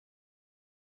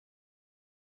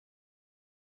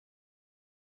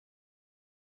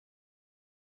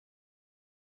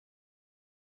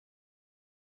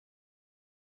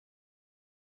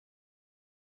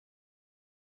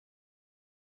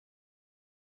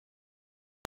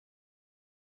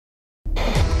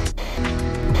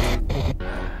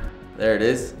There it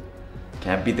is.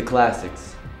 Can't beat the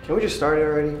classics. Can we just start it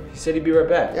already? He said he'd be right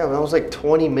back. Yeah, but that was like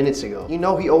 20 minutes ago. You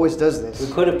know he always does this.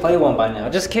 We could have played one by now.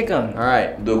 Just kick him.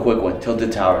 Alright, do a quick one.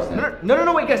 Tilted towers now.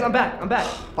 No, wait, guys, I'm back.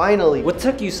 Finally. What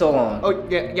took you so long? Oh,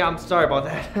 yeah, I'm sorry about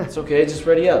that. It's okay, just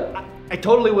ready up. I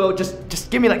totally will.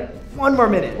 Just give me like 1 more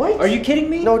minute. What? Are you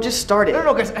kidding me? No, just start it.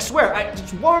 No, guys, I swear.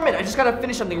 Just 1 more minute. I just gotta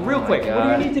finish something real quick. God.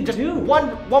 What do you need to do?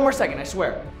 One more second, I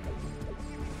swear.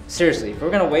 Seriously, if we're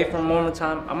gonna wait for one more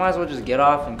time, I might as well just get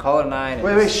off and call it a night. And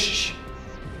Wait, shh.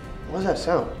 What was that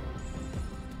sound?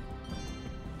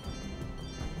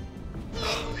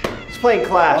 It's playing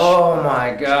Clash. Oh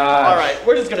my god. Alright,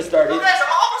 we're just gonna start it. Guys,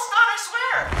 I'm almost done, I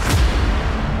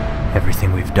swear!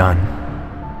 Everything we've done,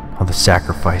 all the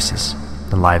sacrifices,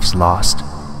 the lives lost,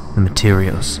 the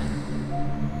materials,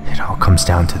 it all comes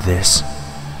down to this.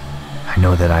 I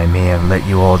know that I may have let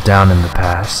you all down in the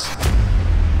past.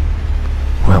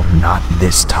 Well, not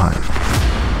this time.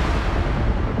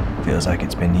 Feels like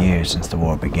it's been years since the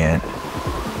war began.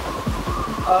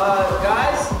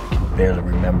 Guys? Can barely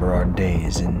remember our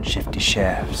days in Shifty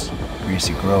Shafts,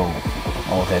 Greasy Grove,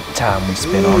 all that time we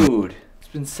spent on. Dude, it's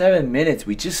been 7 minutes.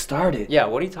 We just started. Yeah,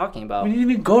 what are you talking about? We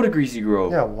didn't even go to Greasy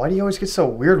Grove. Yeah, why do you always get so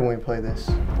weird when we play this?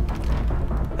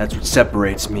 That's what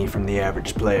separates me from the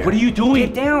average player. What are you doing?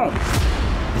 Get down!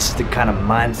 This is the kind of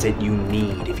mindset you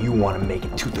need if you want to make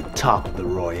it to the top of the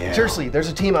Royale. Seriously, there's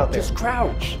a team out there. Just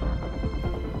crouch.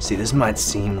 See, this might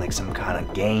seem like some kind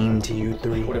of game to you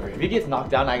three, Whatever, if he gets knocked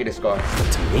down, I get a scar.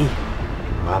 but to me,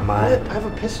 in my mind, I have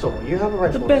a pistol. You have a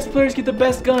rifle. The best players get the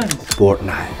best guns.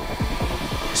 Fortnite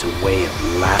is a way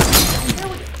of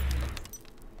laughing.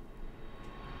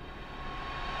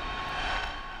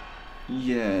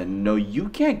 Yeah, no, you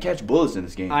can't catch bullets in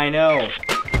this game. I know.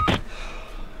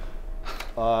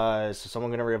 Is someone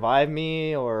gonna revive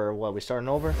me, or what, we starting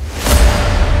over?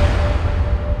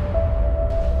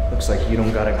 Looks like you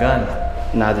don't got a gun.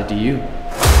 Neither do you.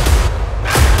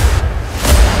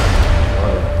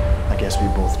 Well, I guess we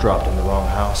both dropped in the wrong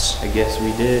house. I guess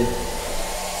we did.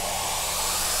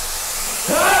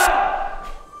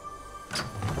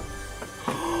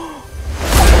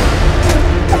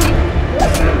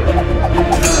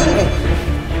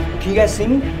 Can you guys see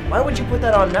me? Why would you put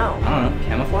that on now? I don't know,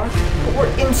 camouflage? But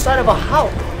we're inside of a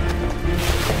house.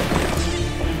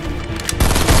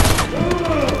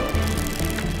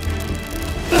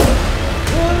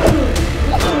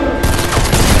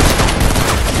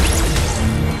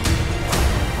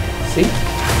 See?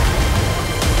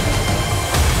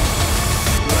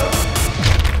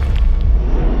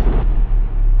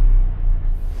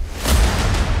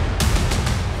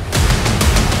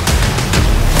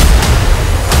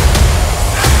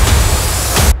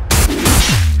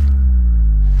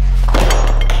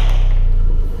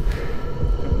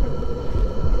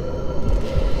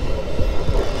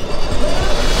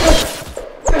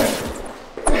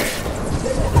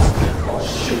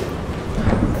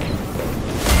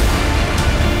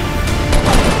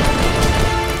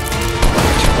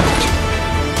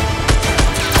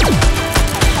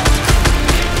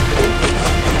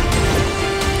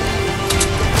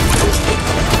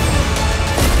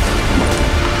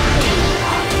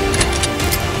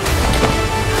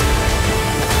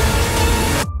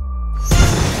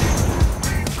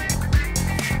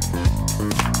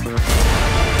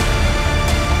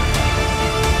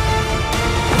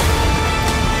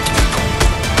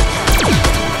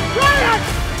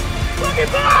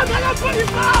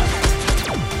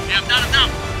 Yeah, I'm down.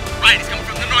 Right, he's coming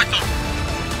from the north though.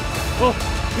 Oh,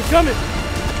 he's coming.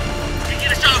 You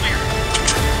get a shot over here.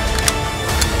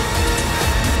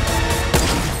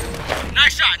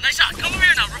 Nice shot. Come over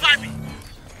here now, revive me.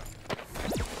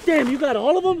 Damn, you got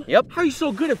all of them? Yep. How are you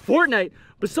so good at Fortnite,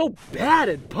 but so bad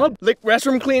at pub? Like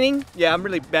restroom cleaning? Yeah, I'm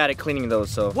really bad at cleaning those,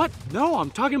 so. What? No,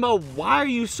 I'm talking about why are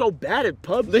you so bad at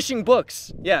pub? Lishing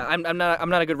books. Yeah, I'm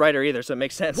not a good writer either, so it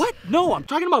makes sense. What? No, I'm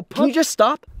talking about pub. Can you just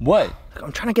stop? What?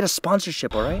 I'm trying to get a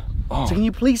sponsorship, all right? So can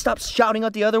you please stop shouting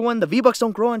out the other one? The V-Bucks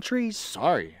don't grow on trees.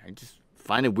 Sorry, I just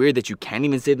find it weird that you can't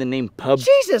even say the name pub.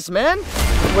 Jesus, man.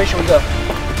 Which way should we go?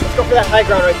 Let's go for that high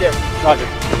ground right there. Roger.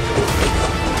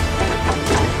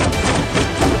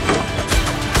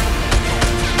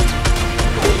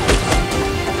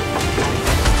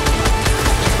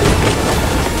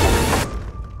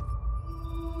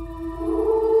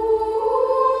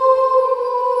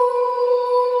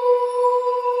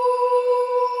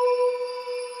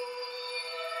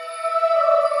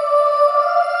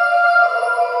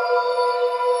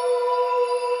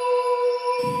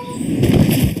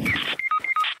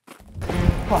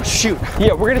 Oh, shoot.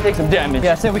 Yeah, we're gonna take some damage.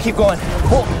 Yeah, I said we keep going.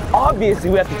 Well,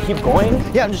 obviously we have to keep going.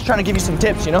 Yeah, I'm just trying to give you some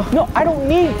tips, you know? No, I don't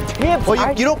need tips.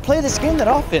 Well, you don't play this game that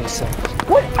often, so.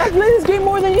 What? I play this game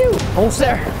more than you. Almost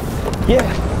there. Yeah.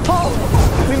 Oh,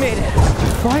 we made it.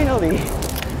 Finally.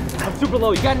 I'm super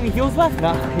low. You got any heals left?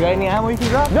 No, you got any ammo you can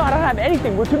drop? No, I don't have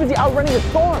anything. We're too busy outrunning the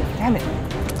storm. Damn it.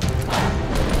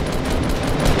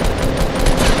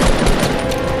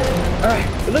 All right,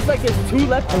 it looks like there's 2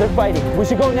 left and they're fighting. We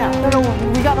should go now. No,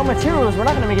 we got no materials. We're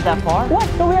not gonna make it that far.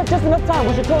 What? No, we have just enough time.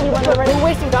 We should totally run there right now. We're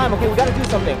wasting time, okay? We gotta do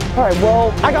something. All right,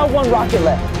 well, I got 1 rocket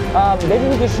left. Maybe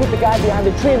we can shoot the guy behind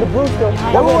the tree in the Brewster.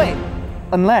 Wait.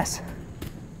 Unless.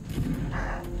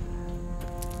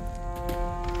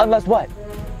 Unless what?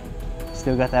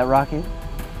 Still got that rocket?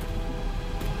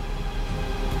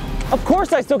 Of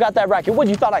course I still got that rocket. What,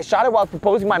 you thought I shot it while I was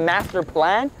proposing my master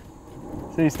plan?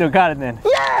 So you still got it then?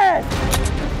 Yes!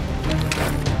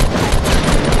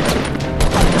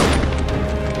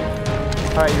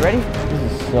 All right, you ready? This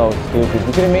is so stupid.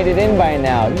 You could have made it in by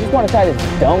now. You just want to try this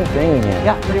dumb thing again.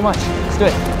 Yeah, pretty much. Let's do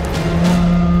it.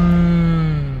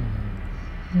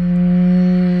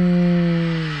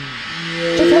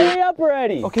 Just hurry up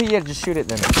already. Okay, yeah, just shoot it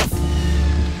then.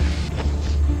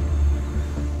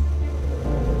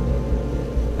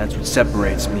 That's what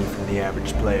separates me from the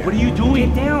average player. What are you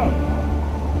doing? Get down.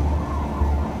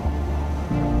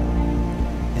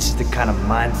 This is the kind of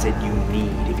mindset you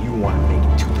need if you want to make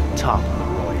it to the top of the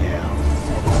Royale.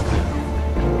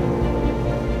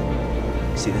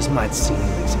 See, this might seem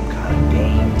like some kind of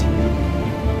game to you,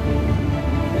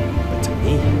 but to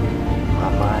me, in my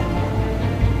mind,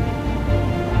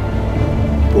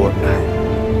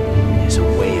 Fortnite is a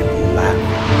way of life.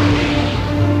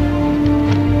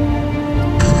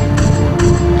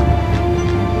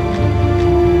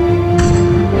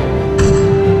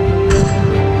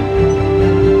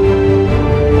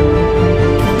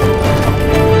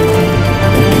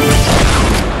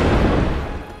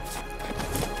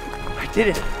 Did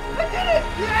it! Hey,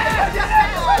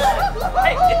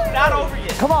 it's not over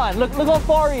yet. Come on, look how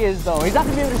far he is though. He's not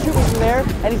gonna be able to shoot me from there,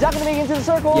 and he's not gonna make it into the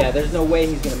circle. Yeah, there's no way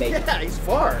he's gonna make it. Yeah, he's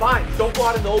far. Fine, don't go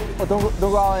out in the open. Oh, don't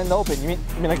go out in the open. You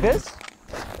mean like this?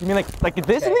 You mean like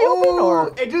this in the open,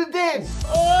 or? Hey, do the dance.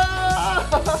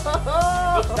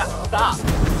 Stop.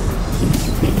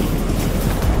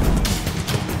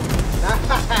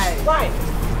 Nice. Fine.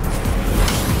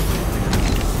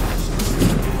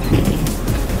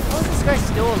 This guy's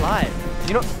still alive.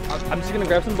 You know, I'm just gonna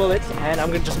grab some bullets and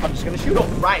I'm just gonna shoot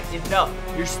him. Right, enough.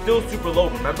 You're still super low,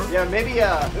 remember? Yeah, maybe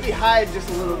hide just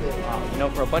a little bit. You know,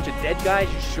 for a bunch of dead guys,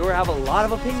 you sure have a lot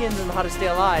of opinions on how to stay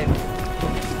alive.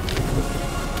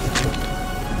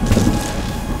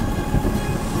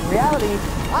 In reality,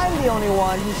 I'm the only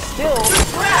one who's still.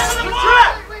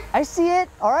 I see it.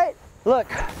 All right. Look,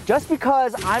 just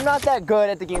because I'm not that good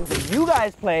at the games that you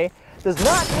guys play does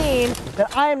not mean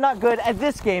that I am not good at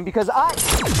this game, because I...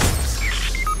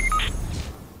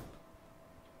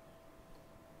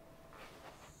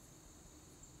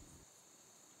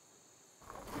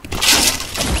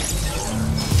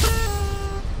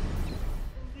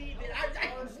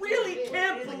 Really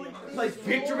can't believe like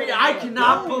victory. I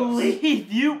cannot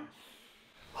believe you.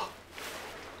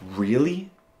 Really?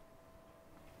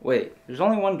 Wait, there's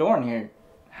only 1 door in here.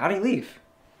 How'd he leave?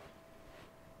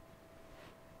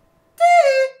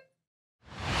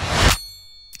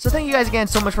 So thank you guys again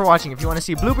so much for watching. If you want to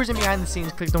see bloopers and behind the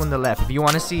scenes, click the one on the left. If you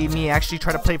want to see me actually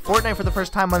try to play Fortnite for the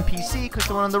first time on PC, click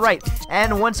the one on the right.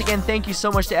 And once again, thank you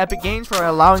so much to Epic Games for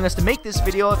allowing us to make this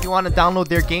video. If you want to download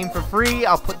their game for free,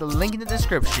 I'll put the link in the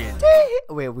description.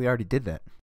 Wait, we already did that.